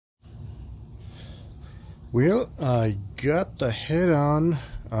Well, I got the head on,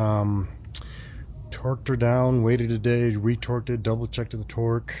 torqued her down, waited a day, retorqued it, double checked the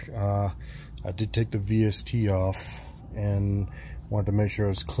torque. I did take the VST off and wanted to make sure it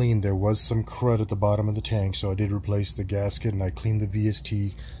was clean. There was some crud at the bottom of the tank, so I did replace the gasket and I cleaned the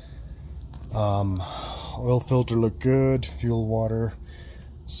VST. Oil filter looked good, fuel water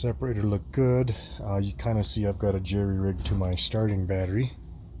separator looked good. You kind of see I've got a jerry rig to my starting battery.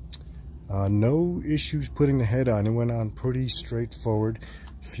 No issues putting the head on. It went on pretty straightforward.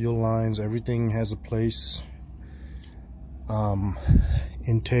 Fuel lines, everything has a place.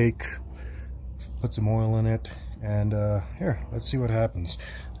 Intake, put some oil in it, and here, let's see what happens.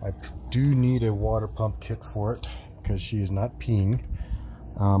 I do need a water pump kit for it because she is not peeing.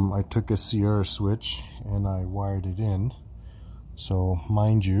 I took a Sierra switch and I wired it in, so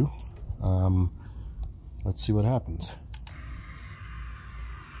mind you, let's see what happens.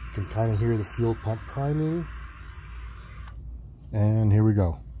 You can kind of hear the fuel pump priming, and here we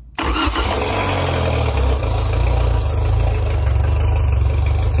go.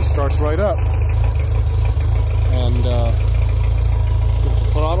 He starts right up, and give it the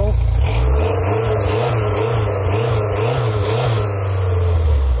throttle.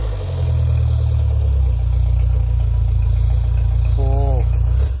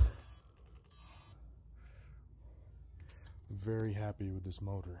 Very happy with this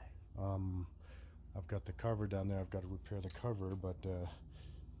motor. I've got the cover down there. I've got to repair the cover, but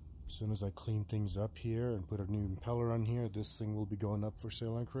as soon as I clean things up here and put a new impeller on here, this thing will be going up for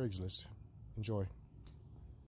sale on Craigslist. Enjoy.